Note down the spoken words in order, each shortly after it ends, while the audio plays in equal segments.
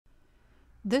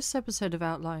This episode of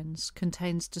Outlines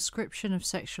contains description of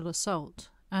sexual assault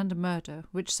and murder,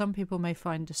 which some people may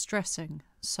find distressing,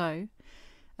 so,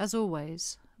 as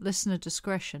always, listener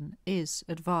discretion is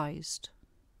advised.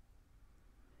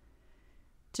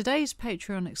 Today's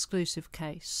Patreon-exclusive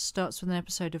case starts with an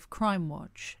episode of Crime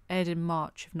Watch, aired in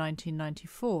March of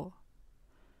 1994.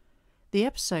 The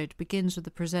episode begins with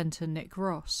the presenter Nick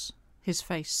Ross, his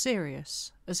face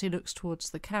serious, as he looks towards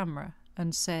the camera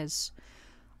and says,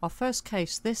 "Our first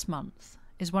case this month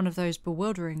is one of those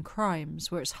bewildering crimes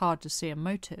where it's hard to see a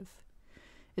motive.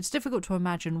 It's difficult to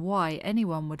imagine why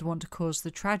anyone would want to cause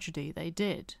the tragedy they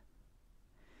did."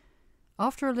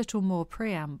 After a little more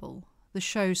preamble, the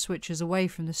show switches away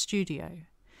from the studio,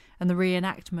 and the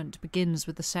reenactment begins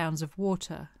with the sounds of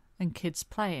water and kids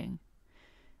playing.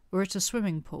 We're at a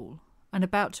swimming pool, and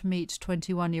about to meet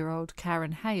 21-year-old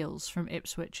Karen Hales from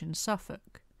Ipswich in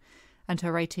Suffolk, and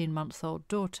her 18-month-old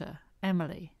daughter,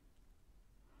 Emily.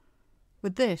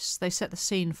 With this, they set the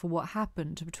scene for what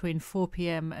happened between 4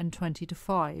 p.m. and 20 to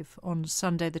 5 on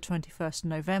Sunday the 21st of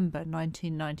November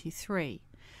 1993,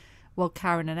 while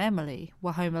Karen and Emily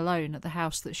were home alone at the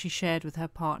house that she shared with her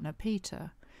partner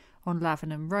Peter on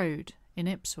Lavenham Road in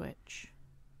Ipswich.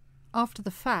 After the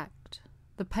fact,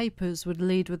 the papers would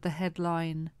lead with the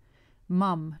headline,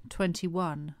 "Mum,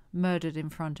 21, murdered in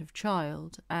front of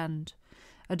child," and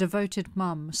 "A devoted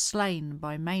mum slain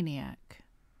by maniac."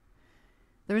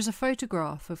 There is a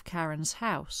photograph of Karen's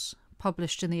house,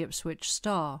 published in the Ipswich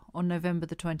Star on November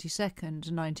the 22nd,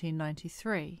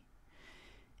 1993.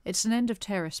 It's an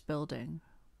end-of-terrace building,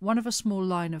 one of a small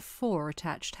line of 4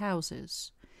 attached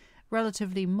houses,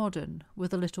 relatively modern,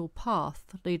 with a little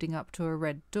path leading up to a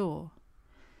red door.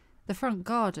 The front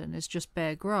garden is just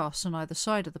bare grass on either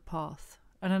side of the path,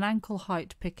 and an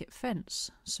ankle-height picket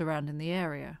fence surrounding the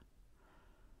area.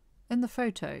 In the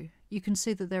photo, you can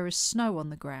see that there is snow on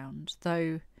the ground,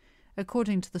 though,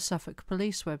 according to the Suffolk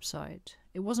police website,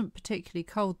 it wasn't particularly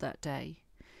cold that day,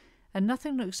 and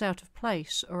nothing looks out of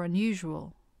place or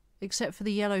unusual, except for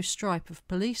the yellow stripe of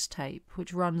police tape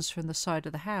which runs from the side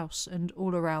of the house and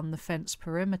all around the fence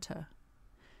perimeter.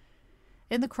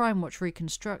 In the Crime Watch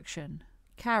reconstruction,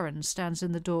 Karen stands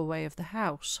in the doorway of the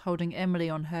house, holding Emily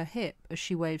on her hip as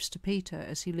she waves to Peter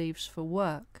as he leaves for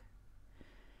work.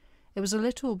 It was a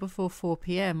little before 4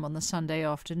 p.m. on the Sunday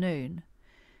afternoon,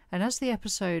 and as the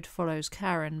episode follows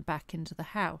Karen back into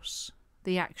the house,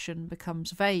 the action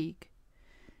becomes vague.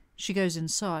 She goes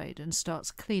inside and starts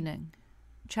cleaning,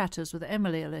 chatters with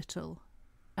Emily a little,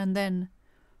 and then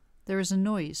there is a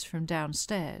noise from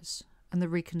downstairs, and the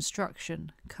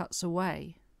reconstruction cuts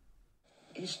away.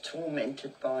 He's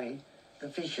tormented by the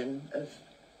vision of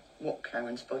what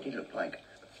Karen's body looked like.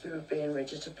 Through being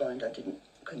registered blind, I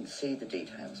couldn't see the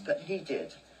details, but he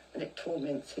did, and it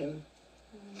torments him.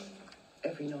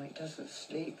 Every night, doesn't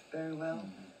sleep very well.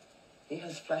 He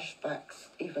has flashbacks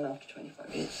even after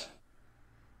 25 years.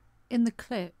 In the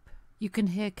clip, you can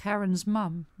hear Karen's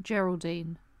mum,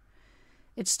 Geraldine.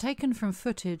 It's taken from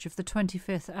footage of the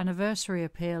 25th anniversary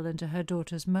appeal into her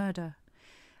daughter's murder,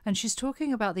 and she's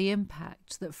talking about the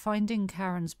impact that finding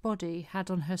Karen's body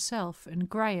had on herself and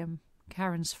Graham,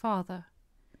 Karen's father.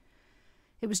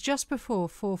 It was just before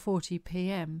 4:40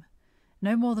 p.m,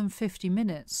 no more than 50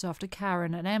 minutes after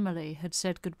Karen and Emily had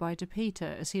said goodbye to Peter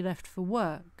as he left for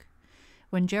work,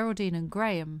 when Geraldine and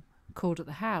Graham called at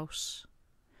the house.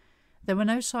 There were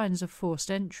no signs of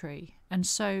forced entry, and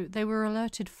so they were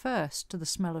alerted first to the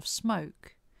smell of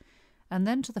smoke, and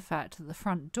then to the fact that the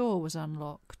front door was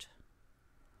unlocked.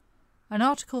 An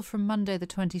article from Monday the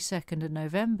 22nd of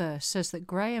November says that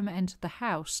Graham entered the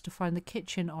house to find the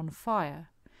kitchen on fire,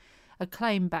 a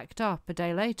claim backed up a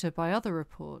day later by other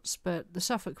reports, but the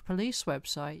Suffolk police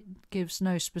website gives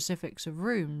no specifics of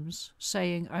rooms,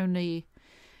 saying only,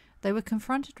 "They were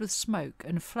confronted with smoke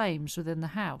and flames within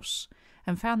the house,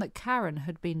 and found that Karen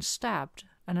had been stabbed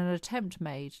and an attempt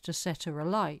made to set her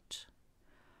alight."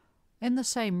 In the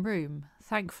same room,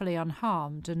 thankfully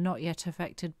unharmed and not yet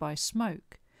affected by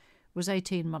smoke, was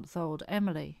 18-month-old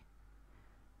Emily.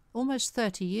 Almost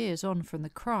 30 years on from the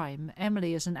crime,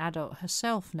 Emily is an adult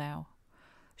herself now.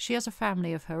 She has a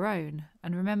family of her own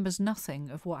and remembers nothing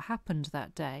of what happened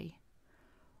that day.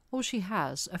 All she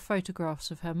has are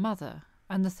photographs of her mother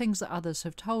and the things that others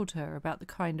have told her about the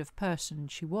kind of person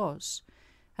she was,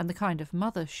 and the kind of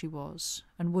mother she was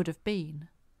and would have been.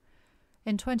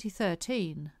 In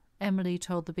 2013, Emily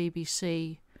told the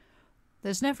BBC,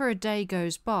 "There's never a day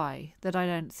goes by that I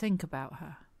don't think about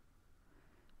her."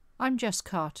 I'm Jess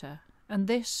Carter, and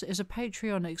this is a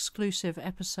Patreon-exclusive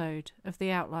episode of the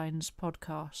Outlines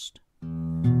podcast.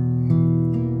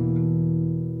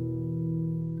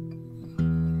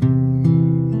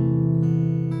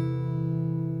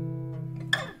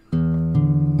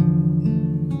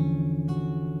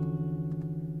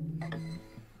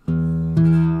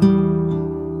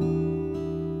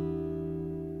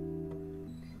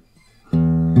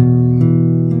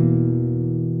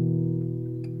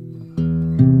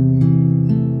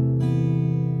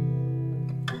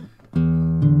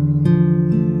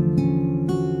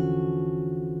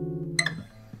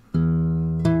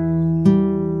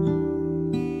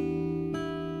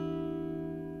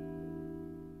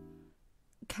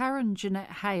 Karen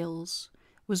Jeanette Hales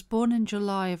was born in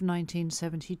July of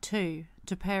 1972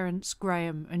 to parents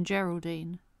Graham and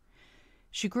Geraldine.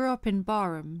 She grew up in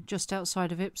Barham, just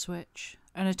outside of Ipswich,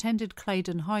 and attended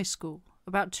Claydon High School,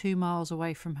 about 2 miles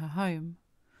away from her home.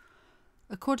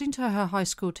 According to her high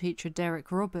school teacher Derek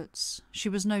Roberts, she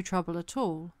was no trouble at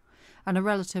all, and a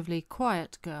relatively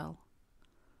quiet girl.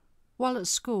 While at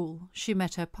school, she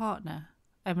met her partner,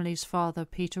 Emily's father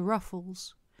Peter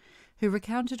Ruffles, who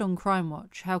recounted on Crime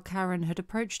Watch how Karen had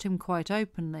approached him quite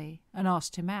openly and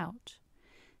asked him out.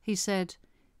 He said,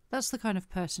 "That's the kind of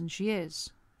person she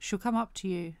is. She'll come up to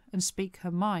you and speak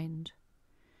her mind."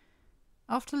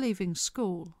 After leaving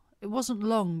school, it wasn't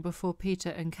long before Peter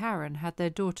and Karen had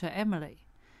their daughter Emily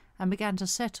and began to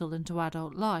settle into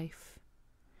adult life.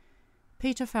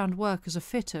 Peter found work as a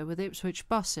fitter with Ipswich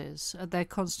buses at their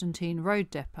Constantine Road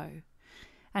depot,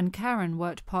 and Karen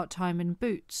worked part-time in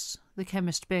Boots, the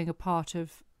chemist being a part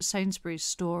of Sainsbury's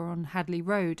store on Hadley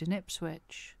Road in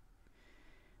Ipswich.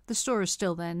 The store is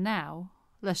still there now,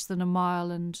 less than a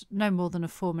mile and no more than a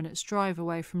 4 minutes drive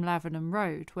away from Lavenham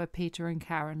Road, where Peter and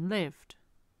Karen lived.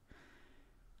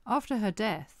 After her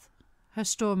death, her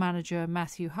store manager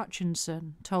Matthew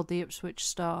Hutchinson told the Ipswich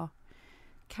Star,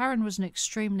 "Karen was an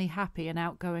extremely happy and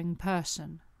outgoing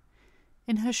person.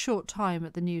 In her short time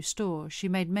at the new store, she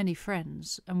made many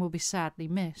friends and will be sadly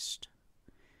missed."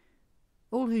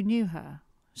 All who knew her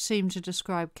seemed to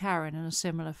describe Karen in a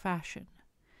similar fashion.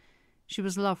 She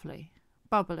was lovely,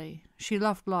 bubbly, she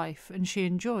loved life, and she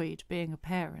enjoyed being a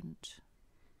parent.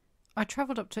 I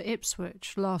travelled up to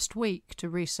Ipswich last week to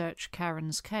research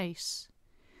Karen's case.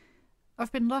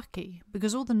 I've been lucky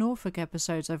because all the Norfolk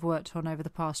episodes I've worked on over the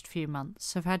past few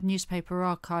months have had newspaper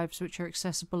archives which are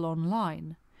accessible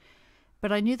online,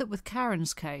 but I knew that with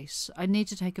Karen's case I'd need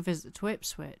to take a visit to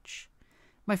Ipswich,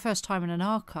 my first time in an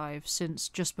archive since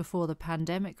just before the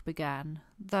pandemic began,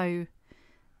 though,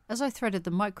 as I threaded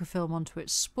the microfilm onto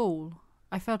its spool,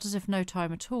 I felt as if no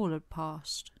time at all had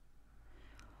passed.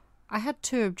 I had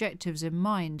 2 objectives in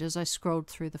mind as I scrolled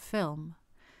through the film.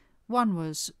 One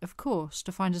was, of course,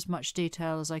 to find as much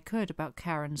detail as I could about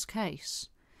Karen's case,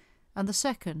 and the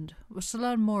second was to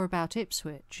learn more about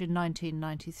Ipswich in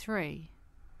 1993.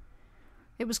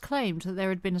 It was claimed that there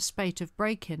had been a spate of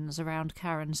break-ins around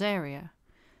Karen's area,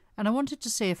 and I wanted to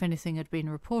see if anything had been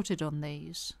reported on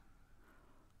these.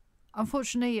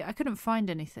 Unfortunately, I couldn't find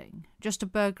anything, just a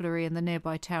burglary in the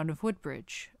nearby town of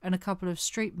Woodbridge and a couple of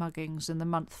street muggings in the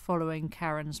month following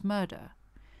Karen's murder.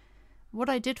 What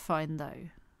I did find, though,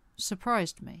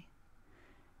 surprised me.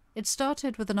 It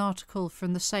started with an article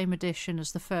from the same edition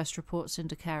as the first reports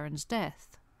into Karen's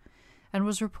death, and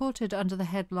was reported under the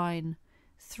headline,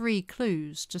 "3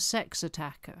 Clues to Sex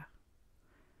Attacker."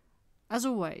 As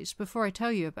always, before I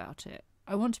tell you about it,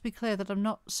 I want to be clear that I'm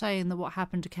not saying that what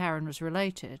happened to Karen was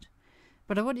related,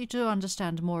 but I want you to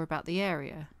understand more about the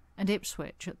area, and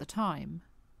Ipswich at the time.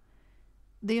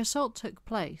 The assault took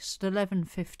place at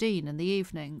 11:15 in the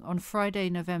evening on Friday,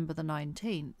 November the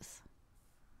 19th.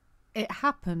 It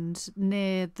happened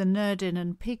near the Nerdin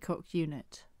and Peacock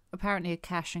unit, apparently a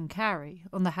cash and carry,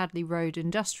 on the Hadley Road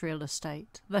industrial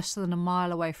estate, less than a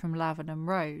mile away from Lavenham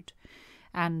Road,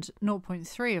 and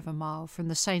 0.3 of a mile from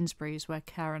the Sainsbury's where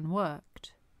Karen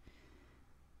worked.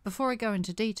 Before I go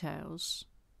into details,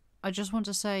 I just want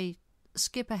to say,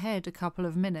 skip ahead a couple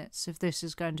of minutes if this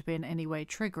is going to be in any way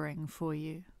triggering for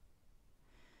you.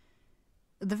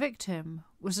 The victim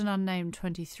was an unnamed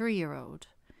 23-year-old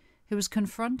who was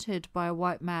confronted by a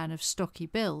white man of stocky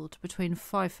build between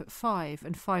 5'5"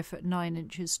 and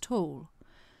 5'9" tall,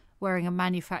 wearing a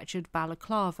manufactured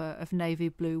balaclava of navy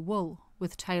blue wool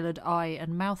with tailored eye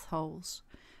and mouth holes,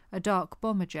 a dark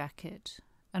bomber jacket,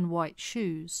 and white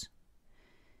shoes.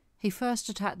 He first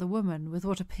attacked the woman with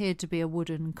what appeared to be a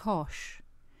wooden cosh.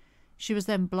 She was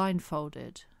then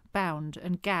blindfolded, bound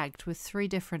and gagged with 3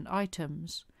 different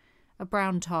items: a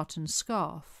brown tartan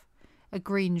scarf, a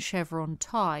green chevron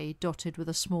tie dotted with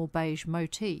a small beige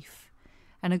motif,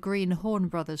 and a green Horn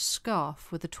Brothers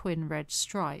scarf with a twin red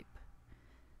stripe.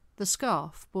 The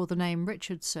scarf bore the name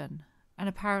Richardson and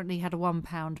apparently had a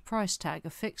 £1 price tag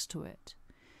affixed to it,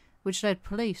 which led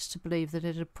police to believe that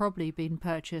it had probably been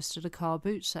purchased at a car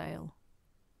boot sale.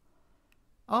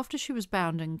 After she was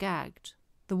bound and gagged,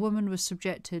 the woman was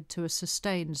subjected to a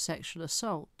sustained sexual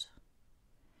assault.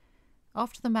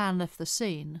 After the man left the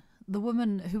scene, the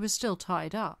woman, who was still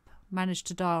tied up, managed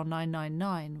to dial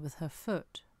 999 with her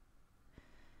foot.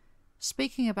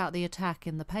 Speaking about the attack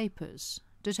in the papers,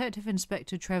 Detective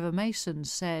Inspector Trevor Mason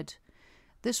said,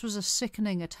 "This was a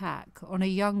sickening attack on a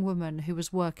young woman who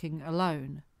was working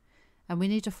alone, and we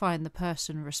need to find the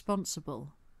person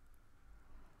responsible."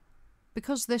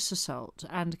 Because this assault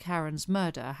and Karen's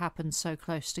murder happened so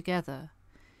close together,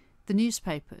 the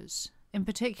newspapers, in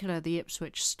particular the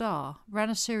Ipswich Star, ran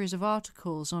a series of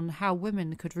articles on how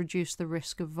women could reduce the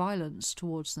risk of violence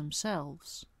towards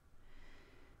themselves.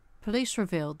 Police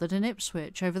revealed that in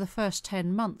Ipswich, over the first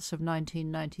 10 months of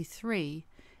 1993,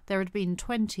 there had been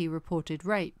 20 reported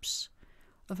rapes,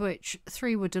 of which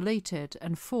 3 were deleted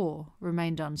and 4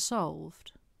 remained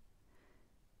unsolved.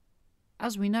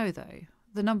 As we know, though,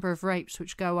 the number of rapes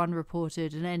which go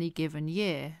unreported in any given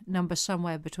year number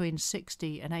somewhere between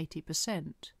 60 and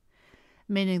 80%,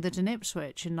 meaning that in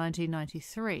Ipswich in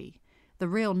 1993, the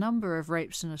real number of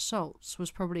rapes and assaults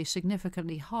was probably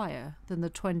significantly higher than the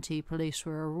 20 police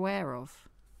were aware of.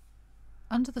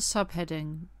 Under the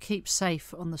subheading "Keep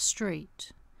Safe on the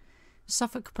Street,"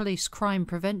 Suffolk Police Crime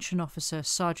Prevention Officer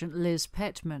Sergeant Liz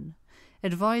Petman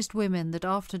advised women that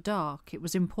after dark it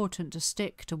was important to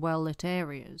stick to well-lit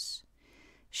areas.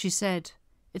 She said,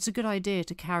 "It's a good idea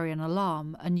to carry an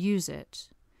alarm and use it.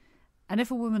 And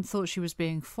if a woman thought she was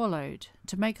being followed,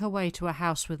 to make her way to a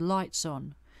house with lights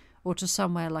on, or to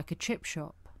somewhere like a chip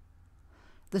shop."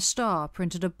 The Star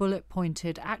printed a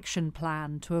bullet-pointed action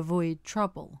plan to avoid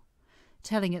trouble,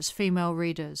 telling its female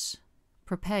readers,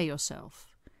 "Prepare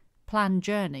yourself, plan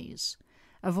journeys,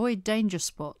 avoid danger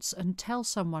spots and tell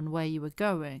someone where you are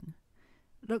going.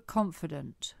 Look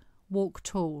confident, walk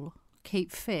tall,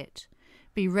 keep fit,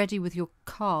 be ready with your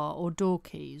car or door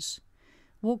keys.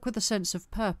 Walk with a sense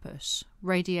of purpose,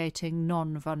 radiating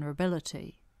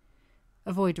non-vulnerability.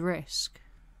 Avoid risk.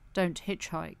 Don't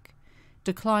hitchhike.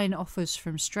 Decline offers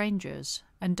from strangers,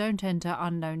 and don't enter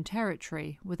unknown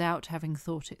territory without having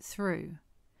thought it through."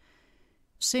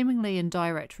 Seemingly in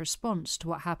direct response to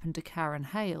what happened to Karen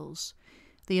Hales,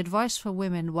 the advice for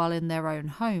women while in their own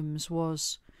homes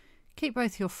was, keep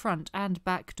both your front and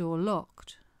back door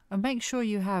locked, and make sure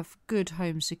you have good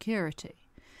home security,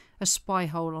 a spy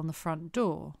hole on the front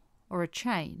door, or a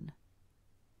chain.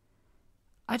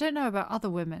 I don't know about other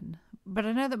women, but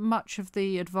I know that much of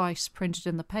the advice printed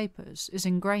in the papers is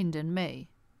ingrained in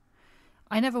me.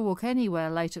 I never walk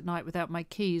anywhere late at night without my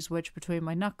keys wedged between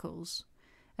my knuckles,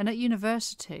 and at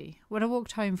university, when I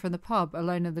walked home from the pub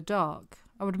alone in the dark,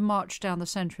 I would march down the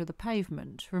centre of the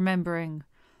pavement, remembering,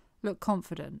 look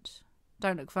confident,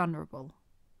 don't look vulnerable.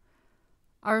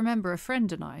 I remember a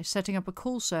friend and I setting up a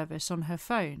call service on her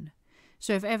phone,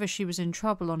 so if ever she was in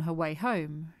trouble on her way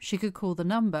home, she could call the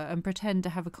number and pretend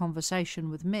to have a conversation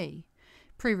with me,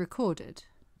 pre-recorded,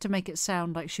 to make it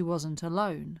sound like she wasn't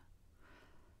alone.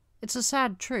 It's a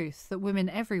sad truth that women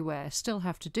everywhere still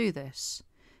have to do this,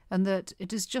 and that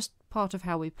it is just part of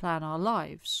how we plan our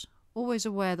lives, always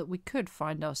aware that we could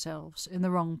find ourselves in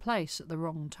the wrong place at the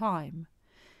wrong time.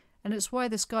 And it's why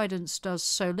this guidance does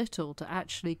so little to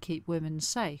actually keep women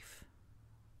safe.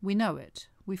 We know it,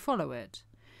 we follow it,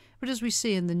 but as we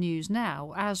see in the news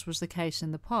now, as was the case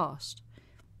in the past,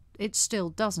 it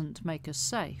still doesn't make us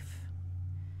safe.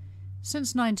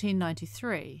 Since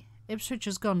 1993, Ipswich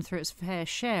has gone through its fair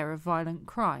share of violent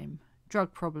crime,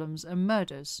 drug problems and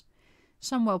murders,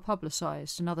 some well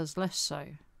publicised and others less so.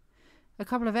 A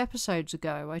couple of episodes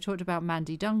ago I talked about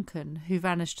Mandy Duncan, who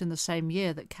vanished in the same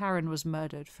year that Karen was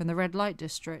murdered from the red light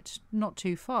district not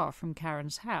too far from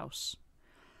Karen's house.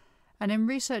 And in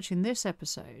researching this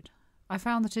episode, I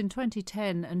found that in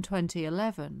 2010 and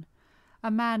 2011,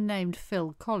 a man named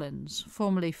Phil Collins,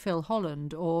 formerly Phil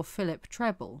Holland or Philip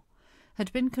Treble,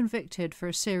 had been convicted for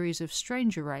a series of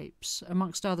stranger rapes,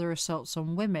 amongst other assaults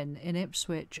on women in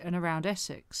Ipswich and around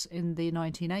Essex in the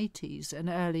 1980s and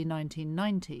early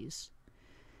 1990s.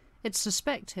 It's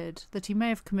suspected that he may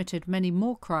have committed many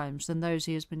more crimes than those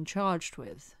he has been charged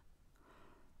with.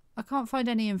 I can't find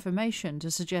any information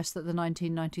to suggest that the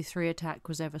 1993 attack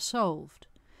was ever solved,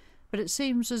 but it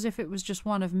seems as if it was just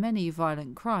one of many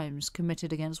violent crimes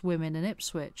committed against women in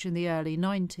Ipswich in the early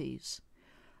 90s,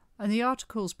 and the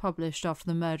articles published after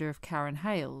the murder of Karen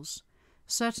Hales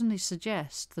certainly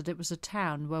suggest that it was a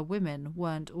town where women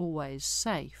weren't always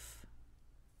safe.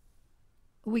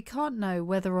 We can't know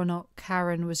whether or not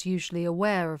Karen was usually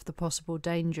aware of the possible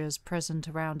dangers present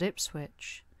around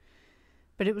Ipswich,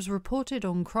 but it was reported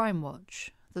on Crime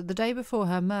Watch that the day before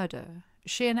her murder,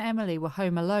 she and Emily were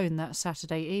home alone that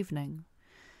Saturday evening,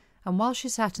 and while she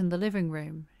sat in the living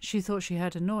room, she thought she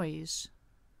heard a noise.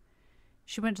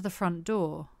 She went to the front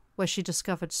door, where she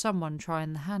discovered someone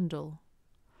trying the handle.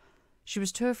 She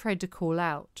was too afraid to call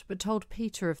out, but told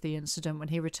Peter of the incident when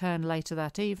he returned later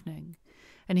that evening,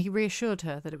 and he reassured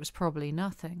her that it was probably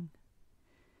nothing.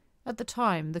 At the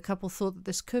time, the couple thought that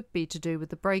this could be to do with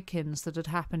the break-ins that had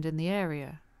happened in the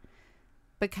area,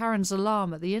 but Karen's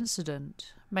alarm at the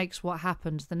incident makes what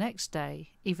happened the next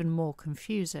day even more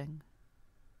confusing.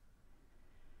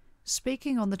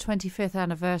 Speaking on the 25th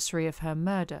anniversary of her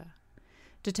murder,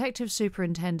 Detective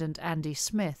Superintendent Andy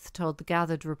Smith told the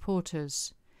gathered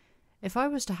reporters, "If I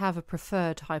was to have a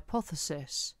preferred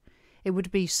hypothesis, it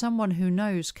would be someone who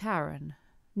knows Karen,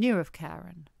 knew of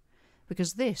Karen,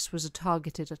 because this was a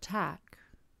targeted attack."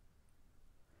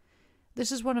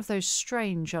 This is one of those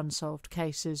strange unsolved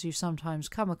cases you sometimes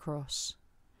come across.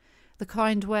 The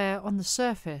kind where, on the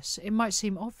surface, it might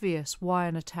seem obvious why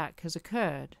an attack has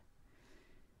occurred.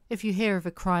 If you hear of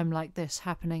a crime like this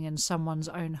happening in someone's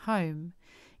own home,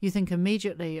 you think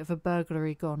immediately of a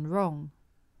burglary gone wrong,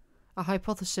 a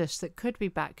hypothesis that could be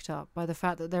backed up by the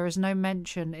fact that there is no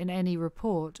mention in any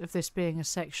report of this being a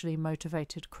sexually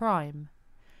motivated crime.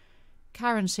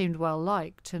 Karen seemed well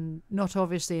liked and not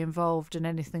obviously involved in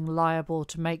anything liable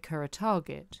to make her a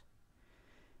target.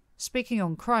 Speaking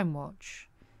on Crime Watch,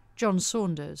 John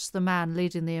Saunders, the man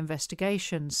leading the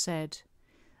investigation, said,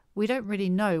 "We don't really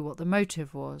know what the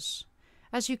motive was.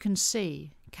 As you can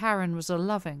see, Karen was a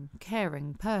loving,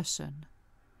 caring person.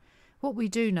 What we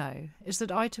do know is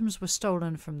that items were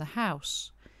stolen from the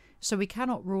house, so we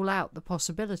cannot rule out the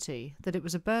possibility that it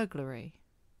was a burglary.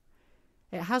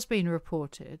 It has been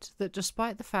reported that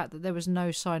despite the fact that there was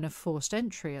no sign of forced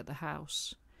entry at the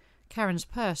house, Karen's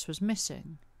purse was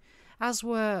missing, as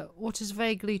were what is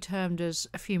vaguely termed as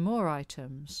a few more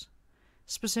items.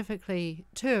 Specifically,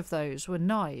 2 of those were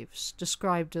knives,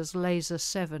 described as laser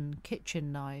 7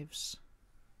 kitchen knives.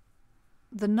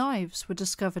 The knives were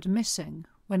discovered missing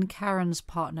when Karen's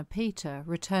partner Peter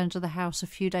returned to the house a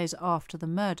few days after the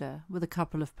murder with a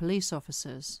couple of police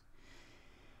officers.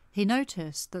 He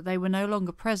noticed that they were no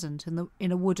longer present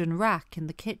in a wooden rack in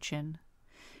the kitchen,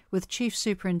 with Chief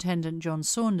Superintendent John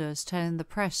Saunders telling the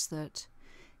press that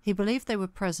he believed they were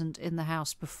present in the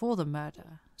house before the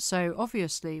murder, so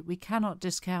obviously we cannot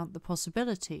discount the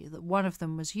possibility that one of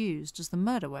them was used as the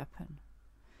murder weapon.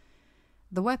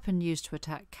 The weapon used to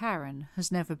attack Karen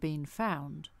has never been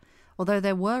found, although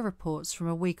there were reports from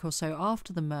a week or so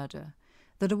after the murder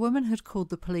that a woman had called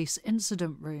the police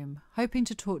incident room hoping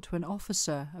to talk to an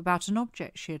officer about an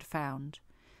object she had found,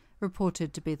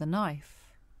 reported to be the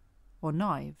knife, or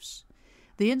knives.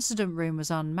 The incident room was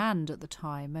unmanned at the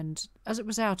time, and as it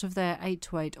was out of their 8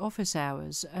 to 8 office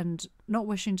hours and not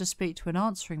wishing to speak to an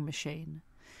answering machine,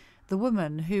 the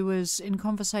woman, who was in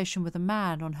conversation with a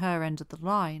man on her end of the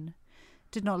line,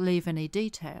 did not leave any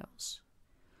details.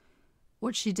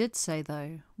 What she did say,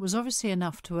 though, was obviously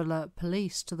enough to alert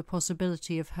police to the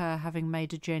possibility of her having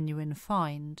made a genuine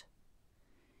find.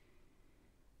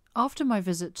 After my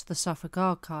visit to the Suffolk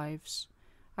archives,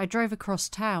 I drove across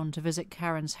town to visit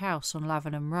Karen's house on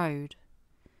Lavenham Road.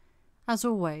 As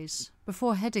always,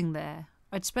 before heading there,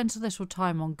 I'd spent a little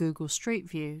time on Google Street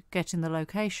View getting the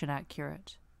location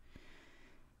accurate.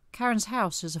 Karen's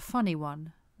house is a funny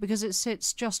one because it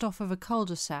sits just off of a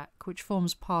cul-de-sac which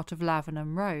forms part of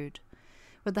Lavenham Road,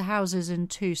 with the houses in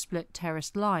 2 split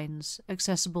terraced lines,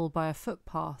 accessible by a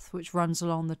footpath which runs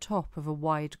along the top of a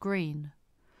wide green.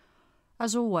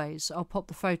 As always, I'll pop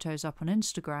the photos up on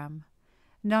Instagram.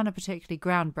 None are particularly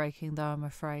groundbreaking, though, I'm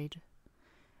afraid.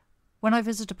 When I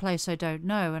visit a place I don't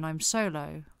know and I'm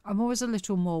solo, I'm always a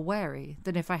little more wary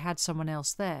than if I had someone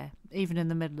else there, even in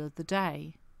the middle of the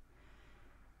day.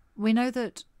 We know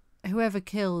that whoever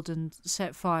killed and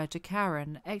set fire to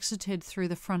Karen exited through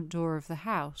the front door of the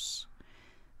house,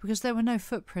 because there were no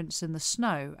footprints in the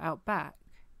snow out back.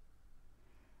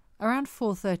 Around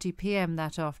 4:30 p.m.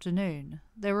 that afternoon,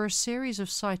 there were a series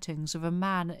of sightings of a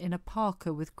man in a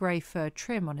parka with grey fur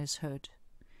trim on his hood.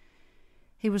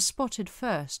 He was spotted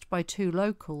first by 2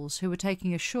 locals who were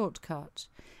taking a shortcut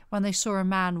when they saw a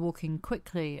man walking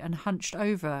quickly and hunched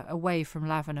over away from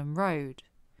Lavenham Road.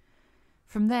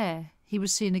 From there, he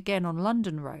was seen again on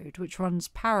London Road, which runs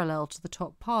parallel to the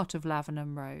top part of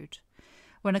Lavenham Road,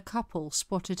 when a couple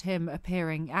spotted him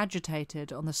appearing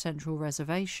agitated on the central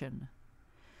reservation.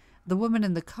 The woman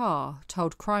in the car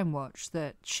told Crime Watch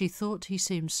that she thought he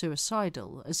seemed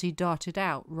suicidal as he darted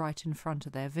out right in front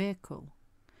of their vehicle.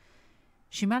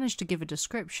 She managed to give a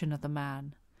description of the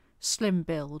man: slim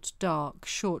build, dark,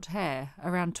 short hair,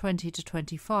 around 20 to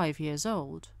 25 years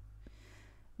old.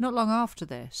 Not long after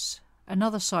this,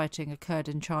 another sighting occurred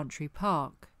in Chantry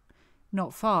Park,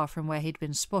 not far from where he'd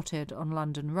been spotted on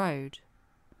London Road.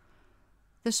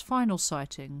 This final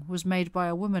sighting was made by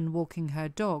a woman walking her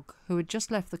dog who had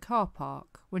just left the car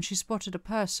park when she spotted a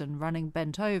person running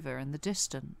bent over in the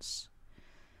distance.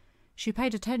 She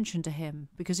paid attention to him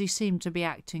because he seemed to be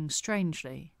acting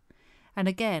strangely, and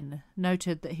again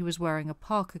noted that he was wearing a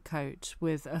parka coat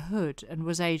with a hood and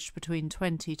was aged between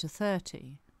 20 to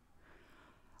 30.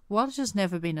 While it has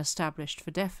never been established for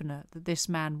definite that this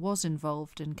man was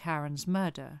involved in Karen's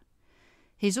murder,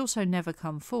 He's also never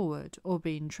come forward or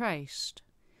been traced,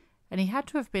 and he had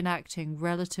to have been acting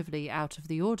relatively out of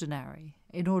the ordinary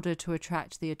in order to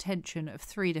attract the attention of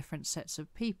 3 different sets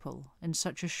of people in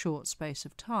such a short space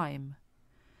of time.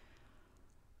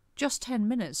 Just 10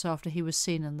 minutes after he was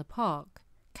seen in the park,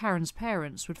 Karen's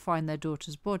parents would find their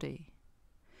daughter's body.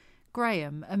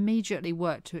 Graham immediately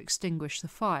worked to extinguish the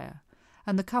fire,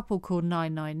 and the couple called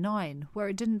 999, where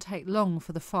it didn't take long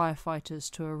for the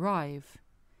firefighters to arrive.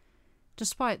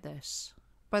 Despite this,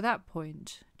 by that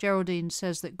point, Geraldine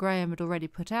says that Graham had already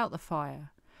put out the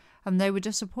fire, and they were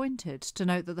disappointed to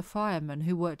note that the firemen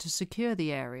who worked to secure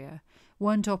the area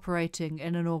weren't operating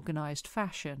in an organised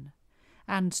fashion,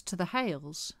 and to the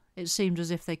Hales, it seemed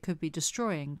as if they could be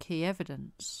destroying key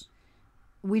evidence.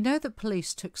 We know that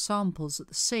police took samples at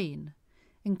the scene,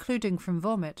 including from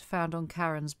vomit found on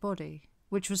Karen's body,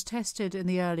 which was tested in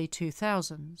the early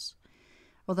 2000s,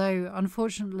 although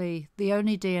unfortunately the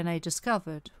only DNA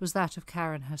discovered was that of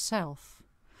Karen herself,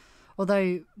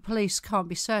 although police can't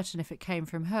be certain if it came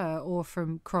from her or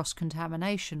from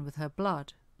cross-contamination with her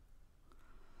blood.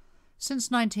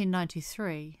 Since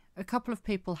 1993, a couple of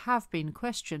people have been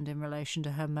questioned in relation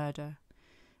to her murder,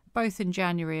 both in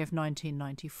January of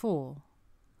 1994.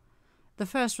 The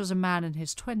first was a man in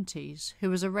his 20s who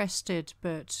was arrested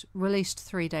but released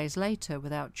 3 days later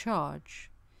without charge.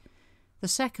 The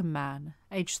second man,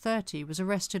 aged 30, was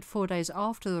arrested 4 days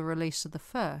after the release of the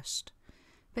first,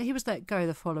 but he was let go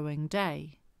the following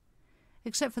day.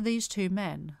 Except for these 2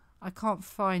 men, I can't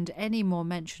find any more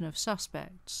mention of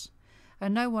suspects,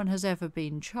 and no one has ever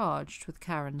been charged with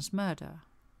Karen's murder.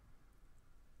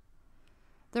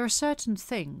 There are certain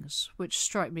things which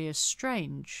strike me as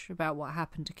strange about what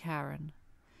happened to Karen.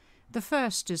 The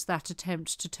first is that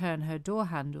attempt to turn her door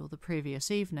handle the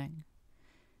previous evening.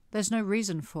 There's no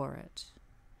reason for it.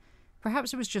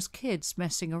 Perhaps it was just kids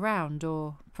messing around,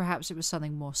 or perhaps it was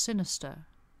something more sinister.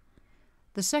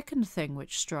 The second thing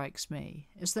which strikes me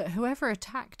is that whoever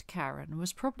attacked Karen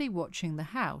was probably watching the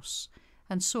house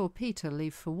and saw Peter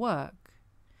leave for work.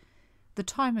 The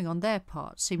timing on their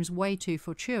part seems way too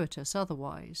fortuitous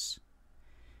otherwise.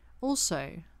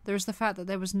 Also, there is the fact that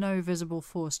there was no visible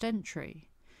forced entry,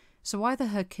 so either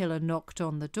her killer knocked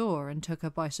on the door and took her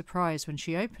by surprise when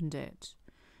she opened it,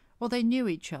 or they knew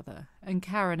each other and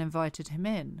Karen invited him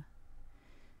in.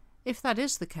 If that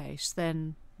is the case,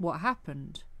 then what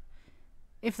happened?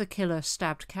 If the killer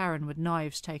stabbed Karen with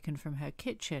knives taken from her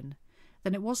kitchen,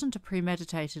 then it wasn't a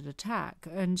premeditated attack,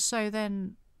 and so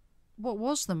then what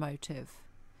was the motive?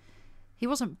 He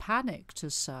wasn't panicked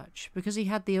as such, because he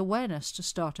had the awareness to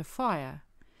start a fire,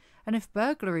 and if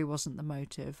burglary wasn't the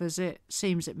motive, as it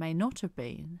seems it may not have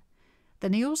been,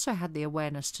 then he also had the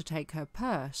awareness to take her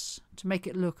purse, to make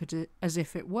it look as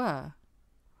if it were.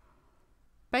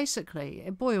 Basically,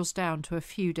 it boils down to a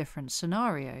few different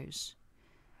scenarios.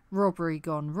 Robbery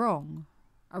gone wrong,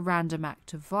 a random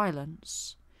act of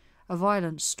violence, a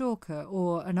violent stalker,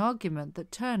 or an argument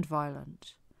that turned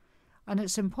violent, and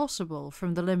it's impossible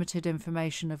from the limited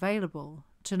information available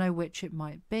to know which it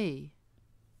might be.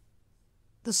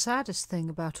 The saddest thing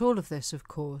about all of this, of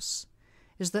course,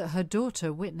 is that her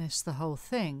daughter witnessed the whole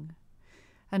thing,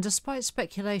 and despite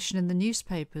speculation in the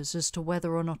newspapers as to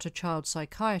whether or not a child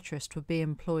psychiatrist would be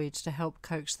employed to help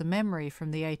coax the memory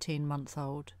from the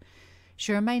 18-month-old,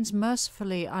 she remains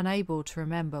mercifully unable to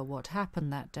remember what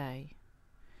happened that day.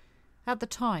 At the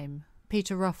time,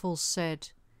 Peter Ruffles said,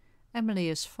 "Emily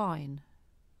is fine.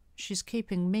 She's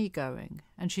keeping me going,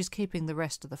 and she's keeping the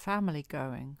rest of the family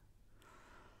going."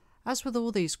 As with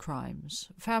all these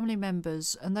crimes, family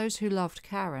members and those who loved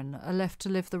Karen are left to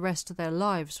live the rest of their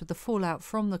lives with the fallout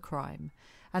from the crime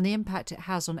and the impact it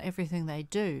has on everything they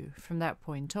do from that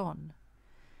point on.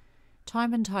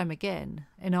 Time and time again,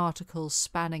 in articles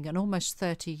spanning an almost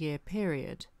 30-year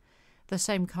period, the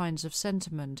same kinds of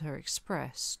sentiment are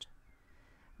expressed.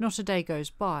 Not a day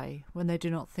goes by when they do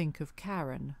not think of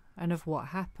Karen and of what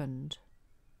happened.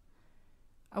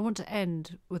 I want to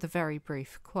end with a very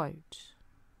brief quote.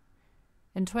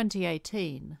 In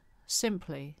 2018,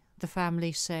 simply, the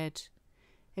family said,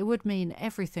 it would mean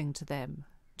everything to them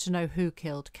to know who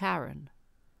killed Karen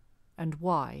and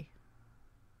why.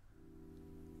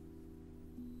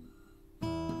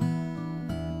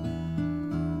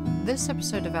 This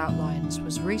episode of Outlines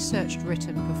was researched,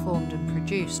 written, performed and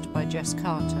produced by Jess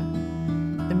Carter.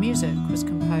 The music was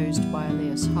composed by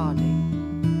Elias Hardy.